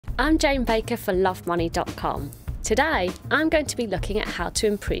I'm Jane Baker for LoveMoney.com. Today, I'm going to be looking at how to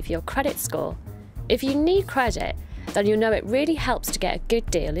improve your credit score. If you need credit, then you'll know it really helps to get a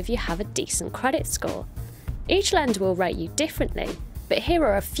good deal if you have a decent credit score. Each lender will rate you differently, but here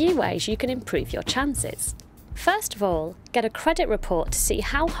are a few ways you can improve your chances. First of all, get a credit report to see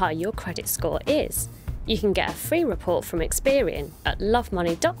how high your credit score is. You can get a free report from Experian at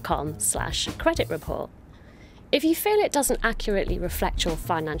lovemoney.com/credit report. If you feel it doesn't accurately reflect your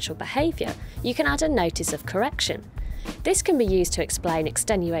financial behaviour, you can add a notice of correction. This can be used to explain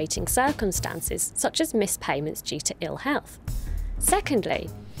extenuating circumstances such as missed payments due to ill health. Secondly,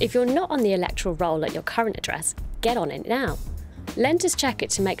 if you're not on the electoral roll at your current address, get on it now. Lenders check it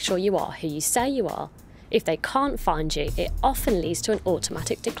to make sure you are who you say you are. If they can't find you, it often leads to an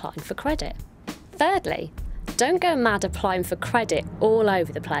automatic decline for credit. Thirdly, don't go mad applying for credit all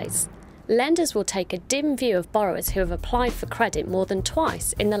over the place. Lenders will take a dim view of borrowers who have applied for credit more than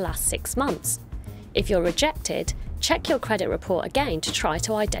twice in the last 6 months. If you're rejected, check your credit report again to try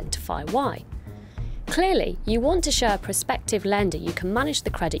to identify why. Clearly, you want to show a prospective lender you can manage the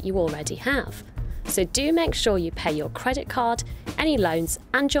credit you already have. So do make sure you pay your credit card, any loans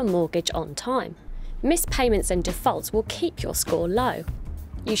and your mortgage on time. Missed payments and defaults will keep your score low.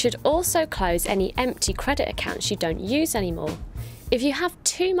 You should also close any empty credit accounts you don't use anymore. If you have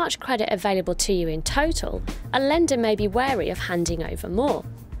too much credit available to you in total, a lender may be wary of handing over more.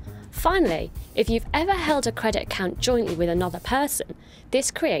 Finally, if you've ever held a credit account jointly with another person, this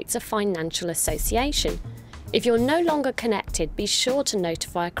creates a financial association. If you're no longer connected, be sure to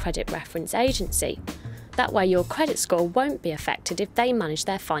notify a credit reference agency. That way your credit score won't be affected if they manage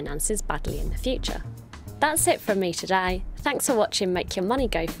their finances badly in the future. That's it from me today. Thanks for watching Make Your Money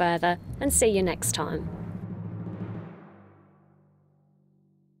Go Further, and see you next time.